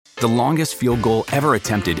The longest field goal ever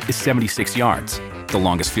attempted is 76 yards. The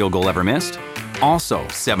longest field goal ever missed? Also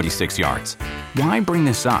 76 yards. Why bring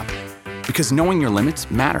this up? Because knowing your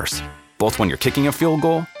limits matters, both when you're kicking a field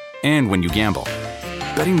goal and when you gamble.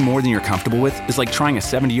 Betting more than you're comfortable with is like trying a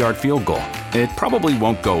 70-yard field goal. It probably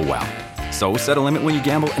won't go well. So set a limit when you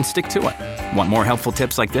gamble and stick to it. Want more helpful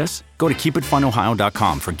tips like this? Go to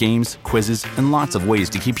keepitfunohio.com for games, quizzes, and lots of ways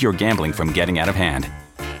to keep your gambling from getting out of hand.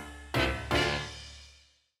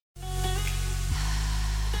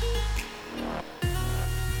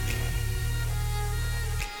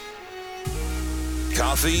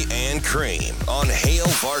 Coffee and Cream on Hail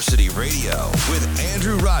Varsity Radio with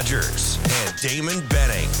Andrew Rogers and Damon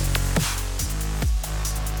Benning.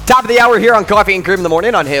 Top of the hour here on Coffee and Cream in the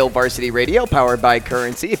Morning on Hail Varsity Radio, powered by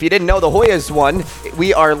Currency. If you didn't know, the Hoyas won.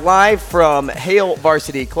 We are live from Hail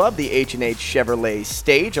Varsity Club, the H&H Chevrolet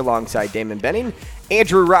stage, alongside Damon Benning,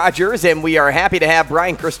 Andrew Rogers, and we are happy to have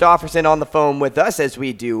Brian Christopherson on the phone with us, as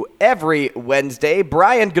we do every Wednesday.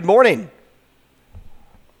 Brian, good morning.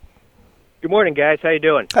 Good morning, guys. How you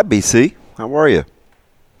doing? Hi, BC. How are you?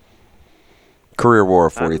 Career War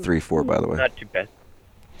 43-4, by the way. Not too bad.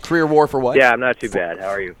 Career War for what? Yeah, I'm not too bad. How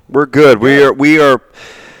are you? We're good. We are.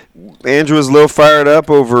 Andrew was a little fired up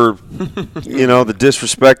over, the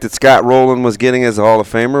disrespect that Scott Rowland was getting as a Hall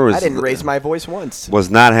of Famer. I didn't raise my voice once. Was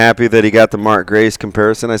not happy that he got the Mark Grace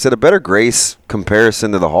comparison. I said a better Grace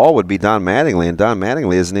comparison to the Hall would be Don Mattingly, and Don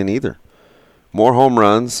Mattingly isn't in either. More home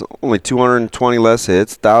runs, only 220 less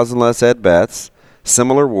hits, 1,000 less at-bats,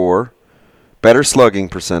 similar WAR, better slugging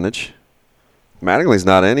percentage. Mattingly's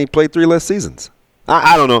not in. He played 3 less seasons.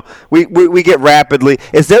 I don't know. We get rapidly.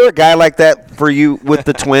 Is there a guy like that for you with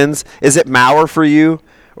the Twins? Is it Mauer for you,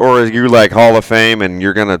 or are you like Hall of Fame and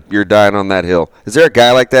you're dying on that hill? Is there a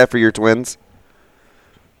guy like that for your Twins?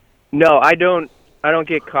 No, I don't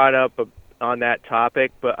get caught up on that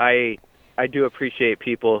topic, but I do appreciate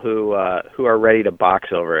people who are ready to box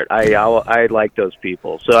over it. I like those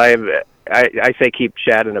people. So I say keep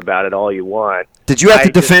chatting about it all you want. Did you have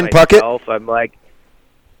to defend Puckett? I'm like,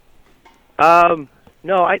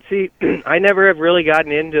 no, I see. I never have really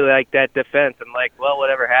gotten into like that defense. I'm like, well,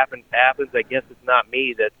 whatever happens. I guess it's not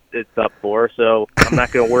me that it's up for, so I'm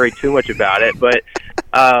not going to worry too much about it. But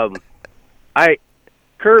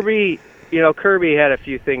Kirby had a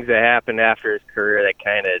few things that happened after his career that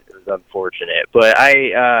kind of was unfortunate. But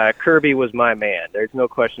Kirby was my man. There's no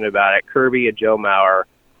question about it. Kirby and Joe Mauer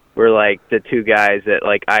were like the two guys that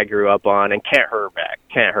like I grew up on, and Kent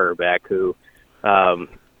Herbeck, who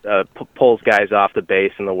pulls guys off the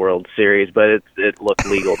base in the World Series, but it looked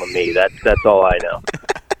legal to me. That's all I know.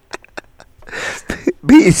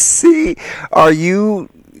 BC, are you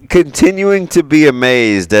continuing to be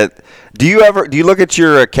amazed at? Do you look at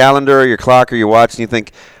your calendar or your clock or your watch and you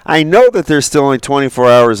think, I know that there's still only 24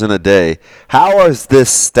 hours in a day. How is this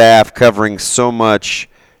staff covering so much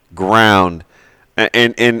ground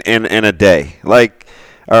in a day? Like,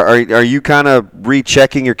 are you kind of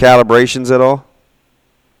rechecking your calibrations at all?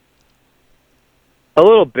 A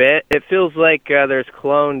little bit. It feels like there's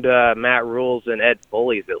cloned Matt Rules and Ed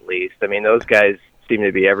Foley's at least. I mean, those guys seem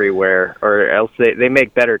to be everywhere, or else they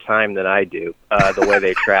make better time than I do, the way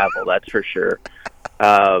they travel, that's for sure.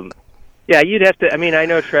 Yeah, you'd have to, I mean, I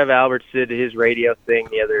know Trev Alberts did his radio thing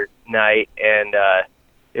the other night, and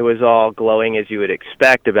it was all glowing as you would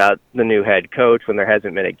expect about the new head coach when there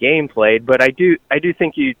hasn't been a game played, but I do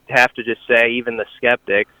think you have to just say, even the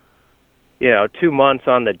skeptics, 2 months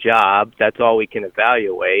on the job, that's all we can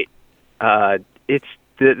evaluate.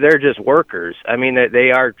 They're just workers. I mean,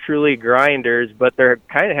 they are truly grinders, but they're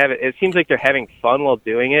kind of it seems like they're having fun while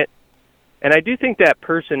doing it. And I do think that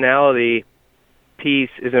personality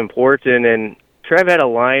piece is important. And Trev had a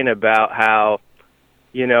line about how,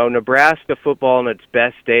 Nebraska football in its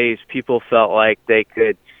best days, people felt like they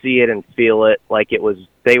could see it and feel it, like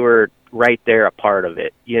they were right there, a part of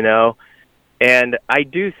it, And I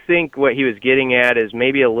do think what he was getting at is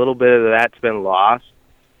maybe a little bit of that's been lost.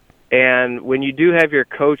 And when you do have your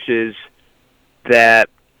coaches that,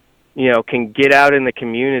 can get out in the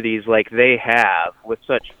communities like they have with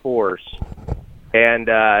such force and,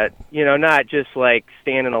 not just like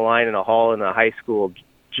stand in a line in a hall in a high school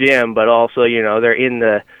gym, but also, they're in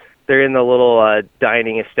the little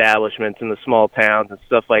dining establishments in the small towns and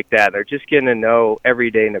stuff like that. They're just getting to know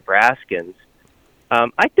everyday Nebraskans.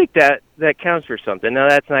 I think that counts for something. Now,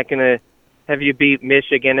 that's not going to have you beat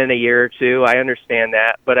Michigan in a year or two. I understand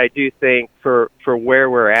that. But I do think for where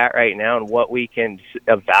we're at right now and what we can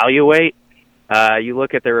evaluate, you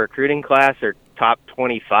look at the recruiting class, they're top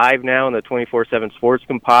 25 now in the 24/7 Sports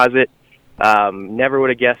Composite. Never would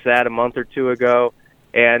have guessed that a month or two ago.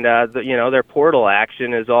 And their portal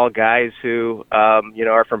action is all guys who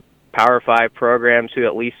are from Power 5 programs who,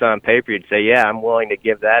 at least on paper, you'd say, yeah, I'm willing to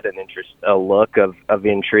give that a look of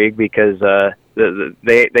intrigue, because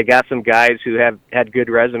they got some guys who have had good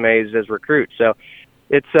resumes as recruits. So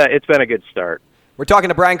it's been a good start. We're talking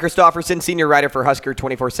to Brian Christopherson, senior writer for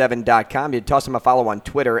Husker247.com. You toss him a follow on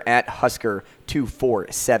Twitter at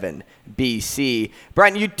Husker247BC.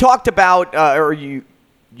 Brian, you talked about,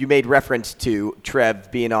 you made reference to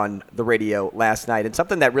Trev being on the radio last night, and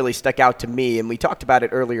something that really stuck out to me, and we talked about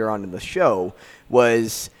it earlier on in the show,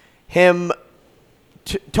 was him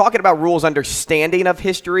talking about Rhule's understanding of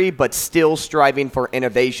history, but still striving for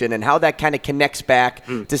innovation, and how that kind of connects back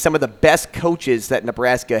to some of the best coaches that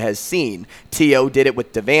Nebraska has seen. T.O. did it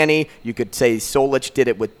with Devaney. You could say Solich did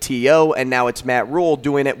it with T.O., and now it's Matt Rhule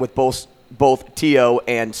doing it with both T.O.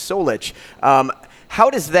 and Solich. How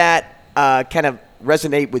does that kind of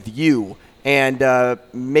resonate with you and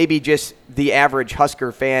maybe just the average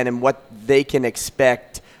Husker fan, and what they can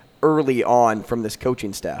expect early on from this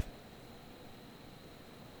coaching staff?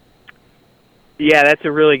 Yeah, that's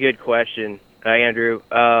a really good question, Andrew.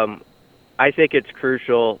 I think it's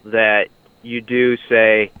crucial that you do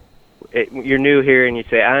say, you're new here and you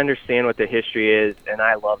say, I understand what the history is, and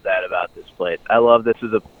I love that about this place. I love this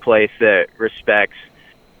is a place that respects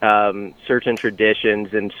certain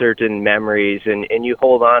traditions and certain memories, and you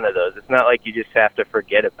hold on to those. It's not like you just have to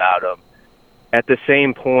forget about them. At the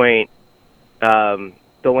same point,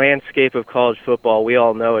 the landscape of college football, we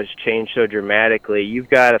all know, has changed so dramatically. You've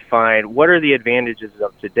got to find, what are the advantages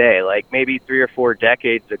of today? Like maybe 3 or 4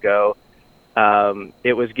 decades ago,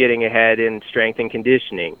 it was getting ahead in strength and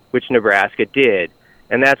conditioning, which Nebraska did.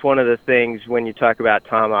 And that's one of the things when you talk about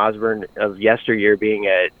Tom Osborne of yesteryear being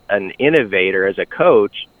an innovator as a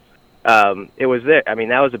coach. It was there. I mean,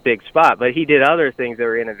 that was a big spot, but he did other things that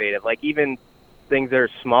were innovative, like even things that are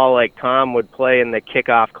small, like Tom would play in the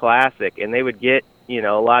Kickoff Classic, and they would get,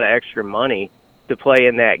 a lot of extra money to play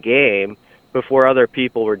in that game before other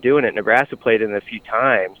people were doing it. Nebraska played in it a few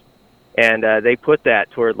times, and they put that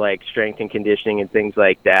toward like strength and conditioning and things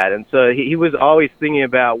like that. And so he was always thinking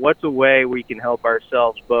about what's a way we can help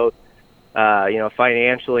ourselves both,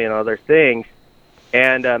 financially and other things.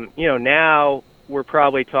 And, now we're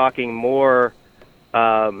probably talking more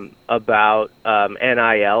about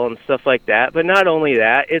NIL and stuff like that. But not only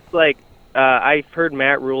that, it's like I've heard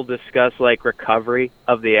Matt Rhule discuss like recovery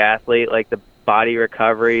of the athlete, like the body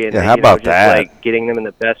recovery, and how about that? Like getting them in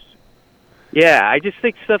the best. Yeah, I just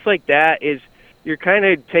think stuff like that is, you're kind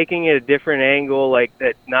of taking it a different angle, like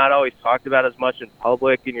that's not always talked about as much in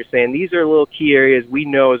public, and you're saying these are little key areas we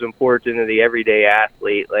know is important to the everyday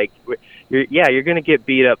athlete. Like, you're going to get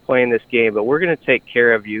beat up playing this game, but we're going to take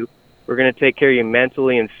care of you. We're going to take care of you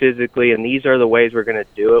mentally and physically, and these are the ways we're going to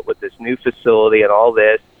do it with this new facility and all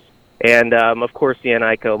this. And, of course, the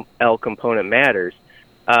NIL component matters.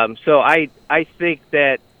 So I think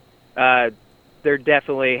that there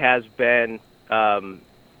definitely has been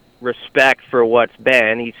respect for what's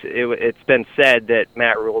been. It's been said that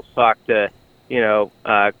Matt Rhule's talked to,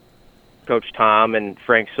 Coach Tom and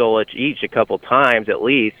Frank Solich each a couple times at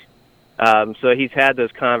least. So he's had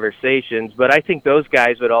those conversations. But I think those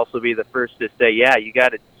guys would also be the first to say, yeah, you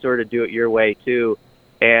got to sort of do it your way too,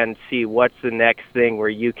 and see what's the next thing where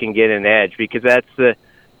you can get an edge, because that's the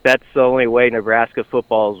only way Nebraska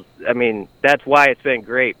football's. I mean, that's why it's been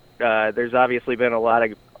great. There's obviously been a lot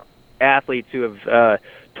of athletes who have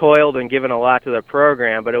toiled and given a lot to the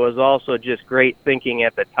program, but it was also just great thinking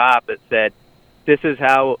at the top that said, this is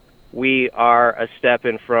how we are a step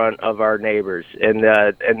in front of our neighbors, and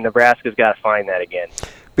Nebraska's got to find that again.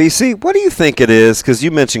 BC, what do you think it is? Because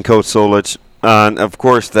you mentioned Coach Solich, and of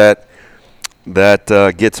course that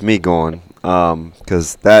gets me going,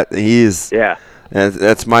 because that's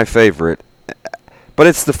my favorite. But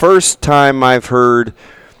it's the first time I've heard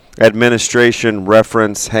administration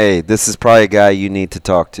reference, hey, this is probably a guy you need to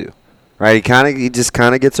talk to, right? He just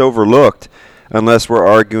kind of gets overlooked unless we're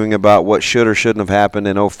arguing about what should or shouldn't have happened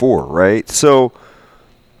in 2004, right? So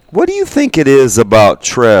what do you think it is about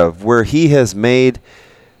Trev where he has made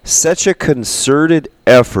such a concerted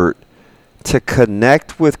effort to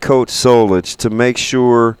connect with Coach Solich to make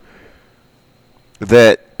sure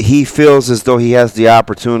that he feels as though he has the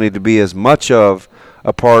opportunity to be as much of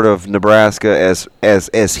a part of Nebraska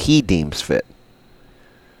as he deems fit?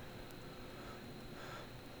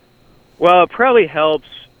 Well, it probably helps.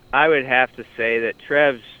 I would have to say that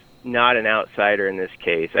Trev's not an outsider in this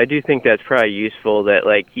case. I do think that's probably useful that,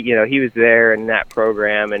 like, he was there in that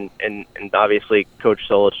program, and obviously Coach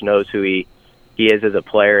Solich knows who he is as a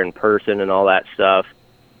player in person and all that stuff.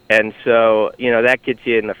 And so, that gets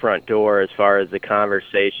you in the front door as far as the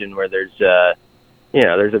conversation where there's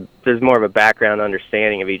there's more of a background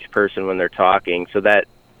understanding of each person when they're talking. So that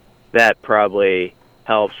probably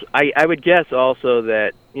helps. I would guess also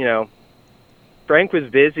that, Frank was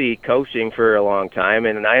busy coaching for a long time,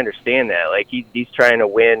 and I understand that. Like, he's trying to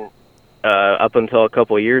win up until a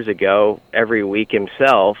couple of years ago every week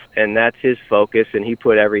himself, and that's his focus, and he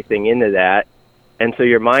put everything into that. And so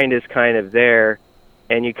your mind is kind of there,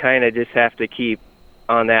 and you kind of just have to keep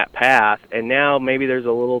on that path. And now maybe there's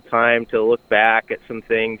a little time to look back at some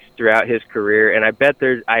things throughout his career, and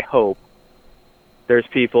I hope there's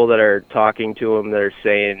people that are talking to him that are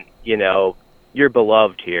saying, you're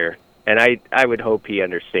beloved here. And I would hope he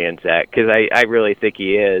understands that, because I really think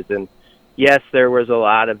he is. And yes, there was a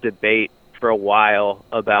lot of debate for a while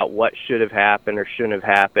about what should have happened or shouldn't have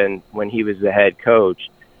happened when he was the head coach.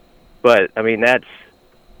 But, I mean, that's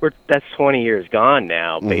 20 years gone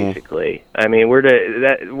now, basically. I mean, we're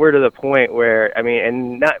to the point where, I mean,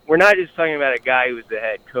 and we're not just talking about a guy who was the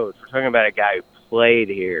head coach. We're talking about a guy who played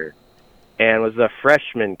here and was a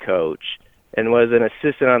freshman coach and was an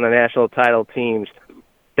assistant on the national title teams.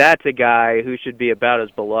 That's a guy who should be about as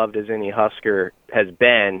beloved as any Husker has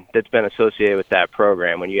been that's been associated with that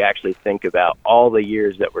program when you actually think about all the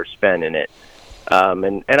years that were spent in it.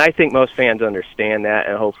 And I think most fans understand that,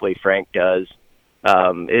 and hopefully Frank does.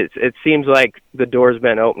 It seems like the door's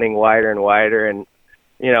been opening wider and wider, and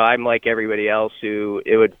I'm like everybody else who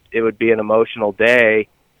it would be an emotional day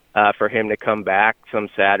for him to come back some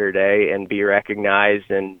Saturday and be recognized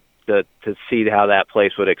and to see how that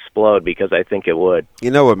place would explode, because I think it would.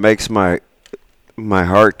 What makes my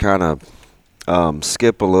heart kind of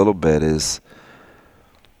skip a little bit is,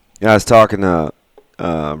 I was talking to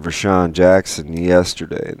Vershawn Jackson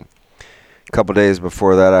yesterday. And a couple days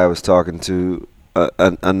before that, I was talking to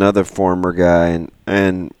another former guy,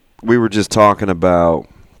 and we were just talking about,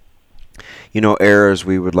 eras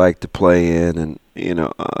we would like to play in, and,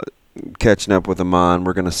 catching up with Amon.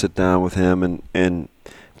 We're going to sit down with him and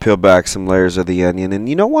peel back some layers of the onion. And,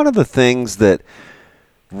 one of the things that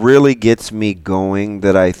really gets me going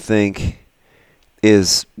that I think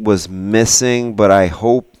was missing, but I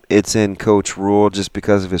hope it's in Coach Rule just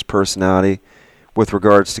because of his personality with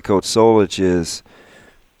regards to Coach Solich, is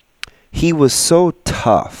he was so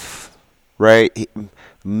tough, right?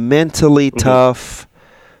 Mentally tough,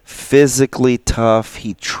 physically tough.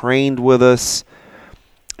 He trained with us.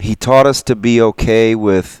 He taught us to be okay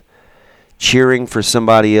with cheering for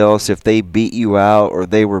somebody else if they beat you out or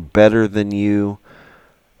they were better than you,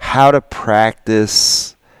 how to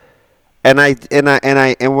practice. And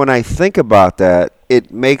when I think about that,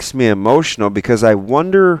 it makes me emotional, because I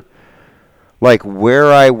wonder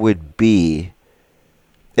where I would be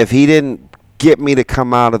if he didn't get me to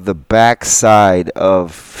come out of the backside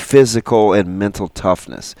of physical and mental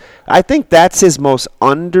toughness. I think that's his most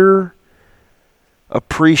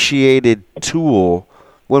underappreciated tool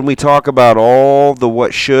when we talk about all the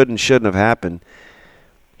what should and shouldn't have happened.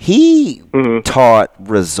 He taught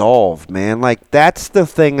resolve, man. That's the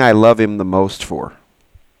thing I love him the most for.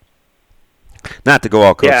 Not to go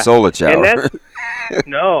all Coach Solich hour.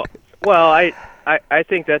 No. Well, I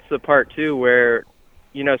think that's the part, too, where,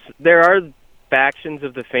 there are factions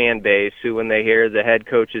of the fan base who, when they hear the head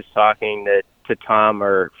coaches talking to Tom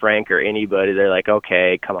or Frank or anybody, they're like,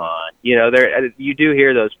 okay, come on. You do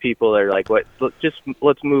hear those people that are like, let's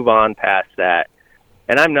move on past that.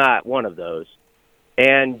 And I'm not one of those.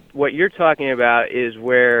 And what you're talking about is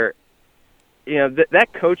where, that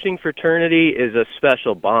coaching fraternity is a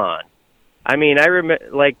special bond. I mean, I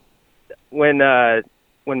remember,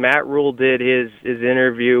 when Matt Rule did his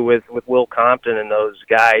interview with Will Compton and those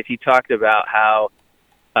guys, he talked about how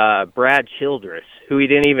Brad Childress, who he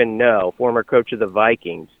didn't even know, former coach of the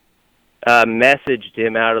Vikings, messaged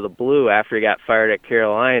him out of the blue after he got fired at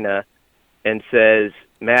Carolina and says,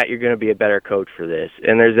 Matt, you're going to be a better coach for this.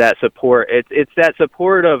 And there's that support. It's that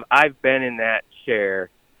support of, I've been in that chair.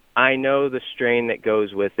 I know the strain that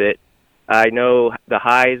goes with it. I know the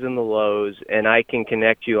highs and the lows, and I can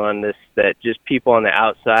connect you on this, that just people on the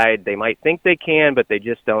outside, they might think they can, but they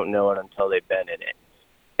just don't know it until they've been in it.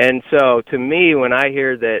 And so, to me, when I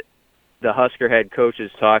hear that the Husker head coach is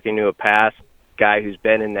talking to a past guy who's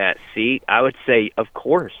been in that seat, I would say, of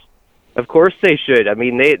course. Of course they should. I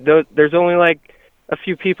mean, there's only a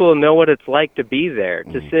few people who know what it's like to be there,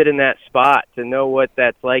 to sit in that spot, to know what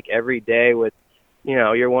that's like every day with,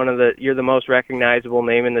 you're the most recognizable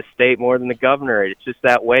name in the state, more than the governor. It's just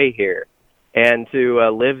that way here. And to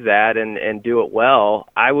live that and do it well,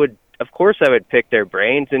 of course I would pick their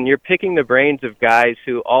brains. And you're picking the brains of guys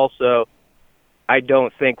who also, I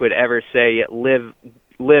don't think would ever say live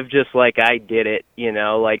live just like I did it, you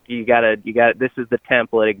know, like you gotta, this is the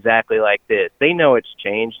template exactly like this. They know it's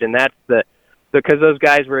changed, and that's because those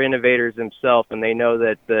guys were innovators themselves, and they know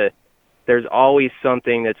that there's always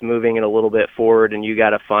something that's moving it a little bit forward, and you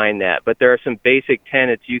got to find that. But there are some basic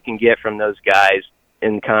tenets you can get from those guys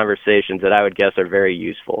in conversations that I would guess are very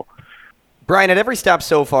useful. Brian, at every stop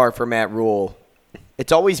so far for Matt Rule,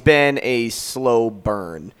 it's always been a slow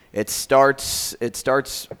burn. It starts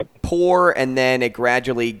poor, and then it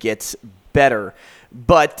gradually gets better.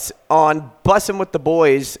 But on Bussin' with the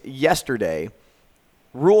Boys yesterday,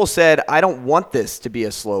 Rule said, I don't want this to be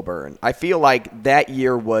a slow burn. I feel like that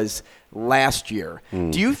year was last year.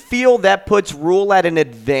 Do you feel that puts Rule at an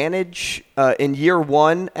advantage in year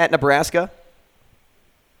one at Nebraska?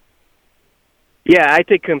 Yeah, I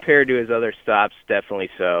think compared to his other stops, definitely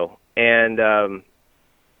so. And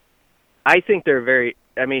I think they're very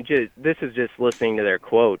 – I mean, this is just listening to their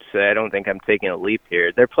quotes. I don't think I'm taking a leap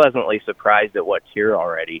here. They're pleasantly surprised at what's here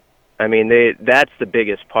already. I mean, that's the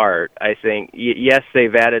biggest part. I think, yes,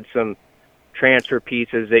 they've added some transfer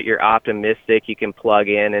pieces that you're optimistic you can plug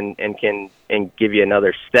in and give you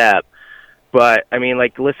another step. But, I mean,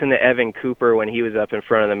 like, listen to Evan Cooper when he was up in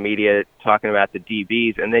front of the media talking about the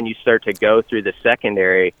DBs, and then you start to go through the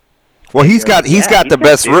secondary. Well, he's got the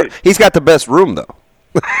best room. He's got the best room, though.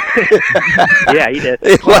 Yeah, he did.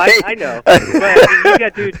 Well, I know. But, I mean, you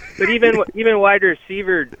got dude. But even wide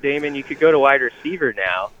receiver, Damon, you could go to wide receiver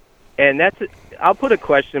now. And I'll put a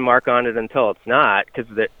question mark on it until it's not,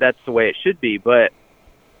 because that's the way it should be. But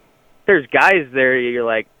there's guys there you're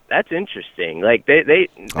like, that's interesting. Like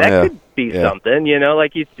could be something, you know.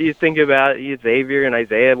 Like you think about Xavier and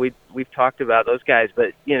Isaiah. We've talked about those guys,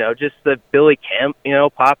 but you know, just the Billy Kemp, you know,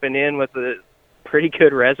 popping in with a pretty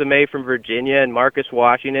good resume from Virginia, and Marcus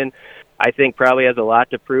Washington, I think probably has a lot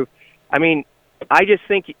to prove. I mean, I just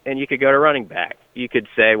think, and you could go to running back. You could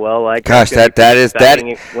say, well, like, gosh, that is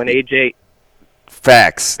when AJ.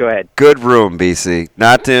 Facts. Go ahead. Good room, BC.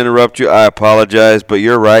 Not to interrupt you, I apologize, but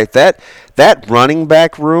you're right. That running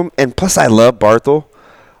back room, and plus I love Barthel.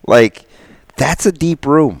 Like, that's a deep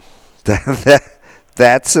room. That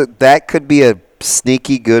could be a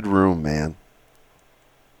sneaky good room, man.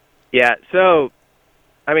 Yeah. So,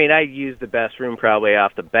 I mean, I use the best room probably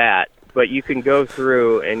off the bat, but you can go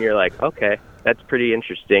through and you're like, okay, that's pretty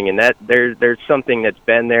interesting, and that there's something that's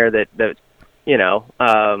been there that you know.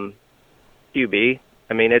 QB.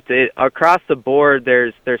 I mean, it's across the board.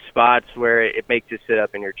 There's spots where it makes you sit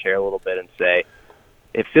up in your chair a little bit and say,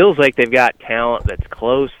 it feels like they've got talent that's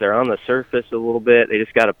close. They're on the surface a little bit. They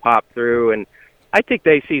just got to pop through, and I think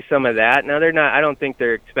they see some of that. Now they're not. I don't think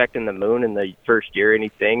they're expecting the moon in the first year or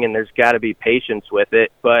anything, and there's got to be patience with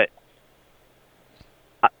it. But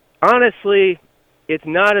honestly, it's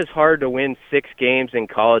not as hard to win 6 games in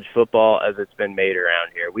college football as it's been made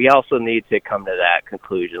around here. We also need to come to that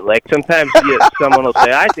conclusion. Like sometimes someone will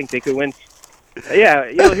say, I think they could win. Yeah,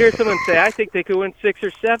 you'll hear someone say, I think they could win 6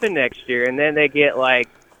 or 7 next year. And then they get like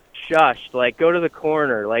shushed, like go to the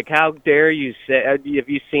corner. Like, how dare you say, have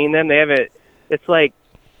you seen them? They haven't. It's like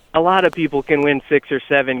a lot of people can win 6 or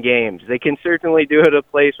 7 games. They can certainly do it at a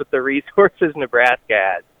place with the resources Nebraska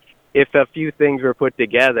has if a few things were put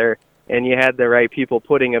together and you had the right people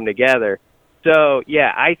putting them together. So,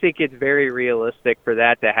 yeah, I think it's very realistic for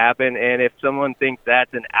that to happen. And if someone thinks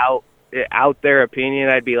that's an out there opinion,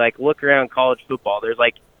 I'd be like, look around college football. There's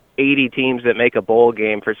like 80 teams that make a bowl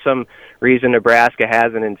game. For some reason, Nebraska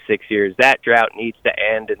hasn't in 6 years. That drought needs to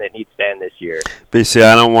end, and it needs to end this year. BC,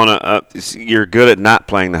 I don't want to you're good at not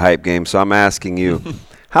playing the hype game, so I'm asking you,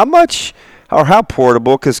 how much or how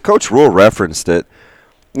portable, because Coach Rule referenced it,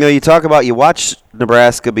 you know, you watch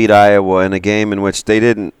Nebraska beat Iowa in a game in which they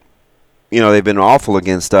didn't, you know, they've been awful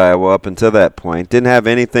against Iowa up until that point. Didn't have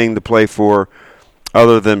anything to play for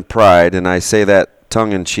other than pride, and I say that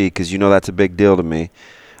tongue-in-cheek because you know that's a big deal to me.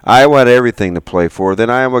 Iowa had everything to play for. Then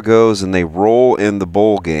Iowa goes and they roll in the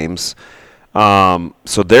bowl games,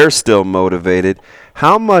 so they're still motivated.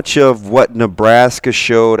 How much of what Nebraska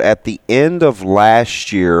showed at the end of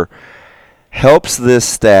last year helps this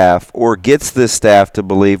staff or gets this staff to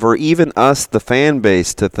believe, or even us, the fan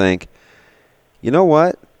base, to think, you know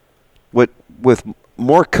what? With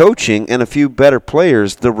more coaching and a few better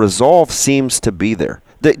players, the resolve seems to be there.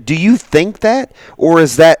 Do you think that, or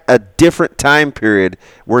is that a different time period?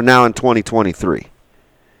 We're now in 2023.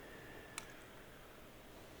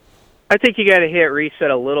 I think you got to hit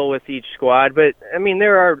reset a little with each squad, but I mean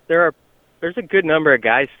there's a good number of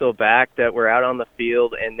guys still back that were out on the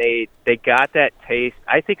field, and they got that taste.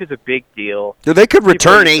 I think it's a big deal. They could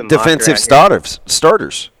return 8 defensive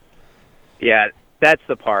starters. Yeah, that's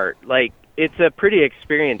the part. Like, it's a pretty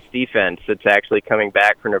experienced defense that's actually coming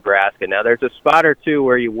back for Nebraska. Now, there's a spot or two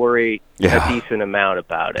where you worry a decent amount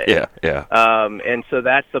about it. Yeah. And so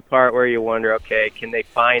that's the part where you wonder, okay, can they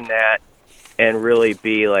find that and really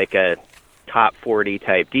be like a top 40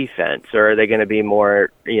 type defense, or are they going to be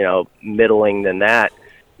more, middling than that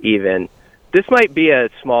even? This might be a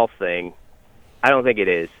small thing. I don't think it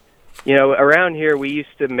is. Around here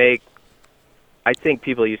I think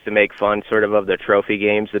people used to make fun sort of the trophy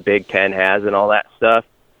games the Big Ten has and all that stuff.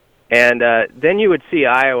 And then you would see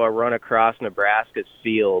Iowa run across Nebraska's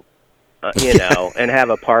field, and have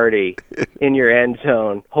a party in your end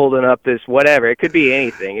zone, holding up this whatever. It could be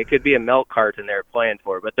anything. It could be a milk carton they're playing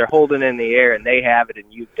for, but they're holding it in the air and they have it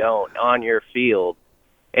and you don't on your field,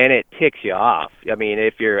 and it ticks you off. I mean,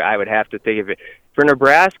 I would have to think of it. For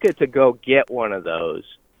Nebraska to go get one of those,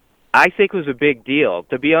 I think was a big deal.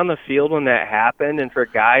 To be on the field when that happened and for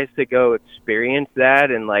guys to go experience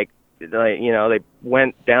that and they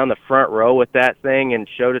went down the front row with that thing and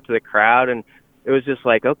showed it to the crowd, and it was just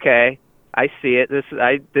like, okay, I see it.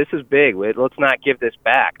 This is big. Let's not give this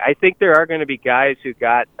back. I think there are going to be guys who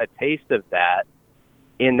got a taste of that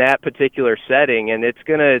in that particular setting, and it's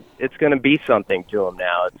gonna be something to them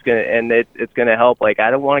now. It's gonna help. Like, I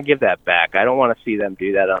don't want to give that back. I don't want to see them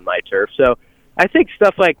do that on my turf. So I think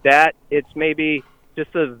stuff like that, it's maybe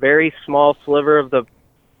just a very small sliver of the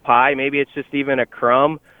pie. Maybe it's just even a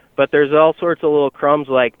crumb. But there's all sorts of little crumbs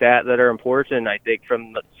like that are important, I think,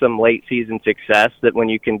 from some late season success that when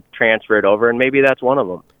you can transfer it over, and maybe that's one of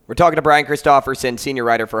them. We're talking to Brian Christopherson, senior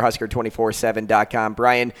writer for Husker247.com.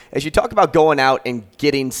 Brian, as you talk about going out and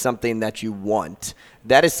getting something that you want,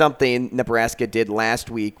 that is something Nebraska did last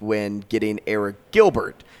week when getting Eric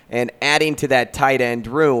Gilbert and adding to that tight end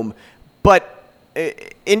room. But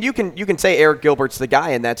and you can say Eric Gilbert's the guy,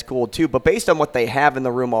 and that's cool too. But based on what they have in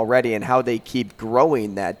the room already and how they keep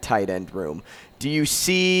growing that tight end room, do you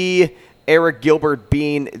see Eric Gilbert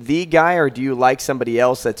being the guy, or do you like somebody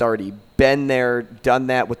else that's already been there, done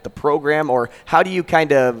that with the program? Or how do you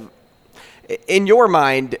kind of, in your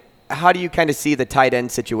mind, how do you kind of see the tight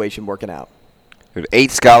end situation working out?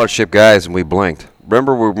 8 scholarship guys, and we blinked.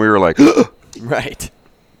 Remember when we were like, right.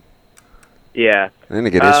 Yeah. And then to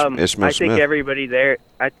get Ishmael I think Smith. everybody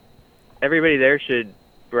there should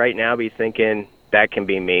right now be thinking that can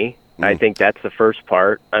be me. I think that's the first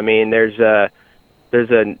part. I mean, there's a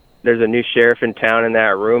new sheriff in town in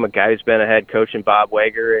that room, a guy who's been a head coach in Bob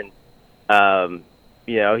Wager, and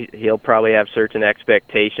he'll probably have certain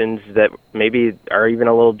expectations that maybe are even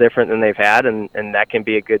a little different than they've had, and that can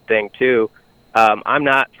be a good thing too. I'm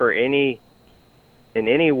not in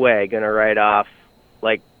any way going to write off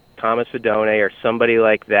like Thomas Fedone or somebody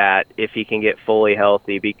like that if he can get fully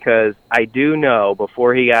healthy, because I do know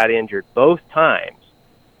before he got injured both times,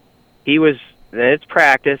 it's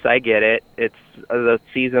practice, I get it, it's the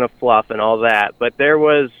season of fluff and all that, but there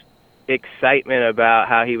was excitement about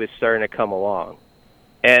how he was starting to come along.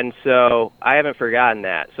 And so I haven't forgotten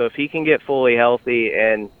that. So if he can get fully healthy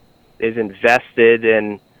and is invested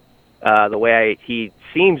in the way he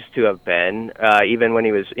seems to have been, even when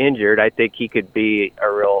he was injured, I think he could be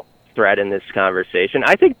a real threat in this conversation.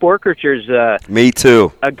 I think Borkertcher's Me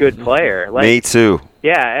too. a good player. Me too.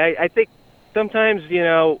 Yeah, I think sometimes,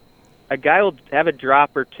 a guy will have a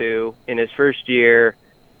drop or two in his first year,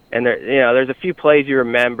 and there's a few plays you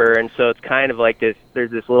remember, and so it's kind of like this.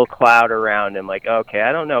 There's this little cloud around him, like, okay,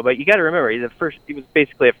 I don't know, but you got to remember he was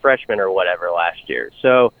basically a freshman or whatever last year,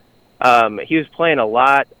 so he was playing a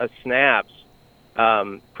lot of snaps,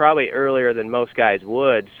 probably earlier than most guys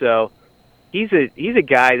would. So he's a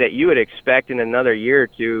guy that you would expect in another year or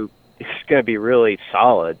two is going to be really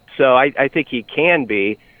solid. So I think he can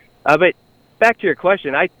be. But back to your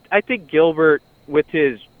question, I think Gilbert,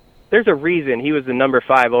 there's a reason he was the number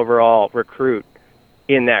 5 overall recruit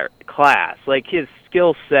in that class. Like, his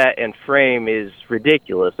skill set and frame is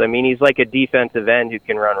ridiculous. I mean, he's like a defensive end who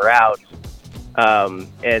can run routes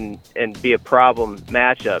and be a problem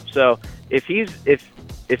matchup. So if he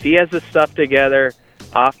has the stuff together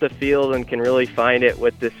off the field and can really find it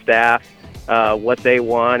with the staff, what they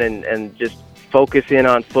want, and just focus in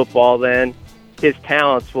on football, then his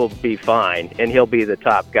talents will be fine, and he'll be the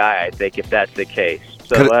top guy, I think, if that's the case.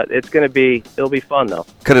 So it'll be fun, though.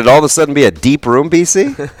 Could it all of a sudden be a deep room,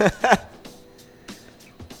 BC?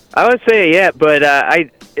 I would say, yeah, but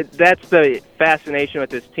that's the fascination with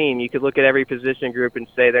this team. You could look at every position group and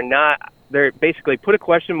say they're basically put a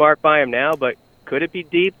question mark by them now, but could it be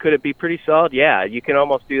deep? Could it be pretty solid? Yeah, you can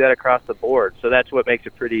almost do that across the board. So that's what makes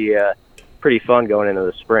it pretty fun going into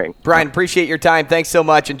the spring. Brian, appreciate your time. Thanks so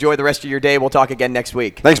much. Enjoy the rest of your day. We'll talk again next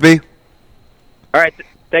week. Thanks, B. All right.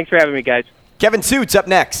 Thanks for having me, guys. Kevin Suits up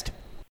next.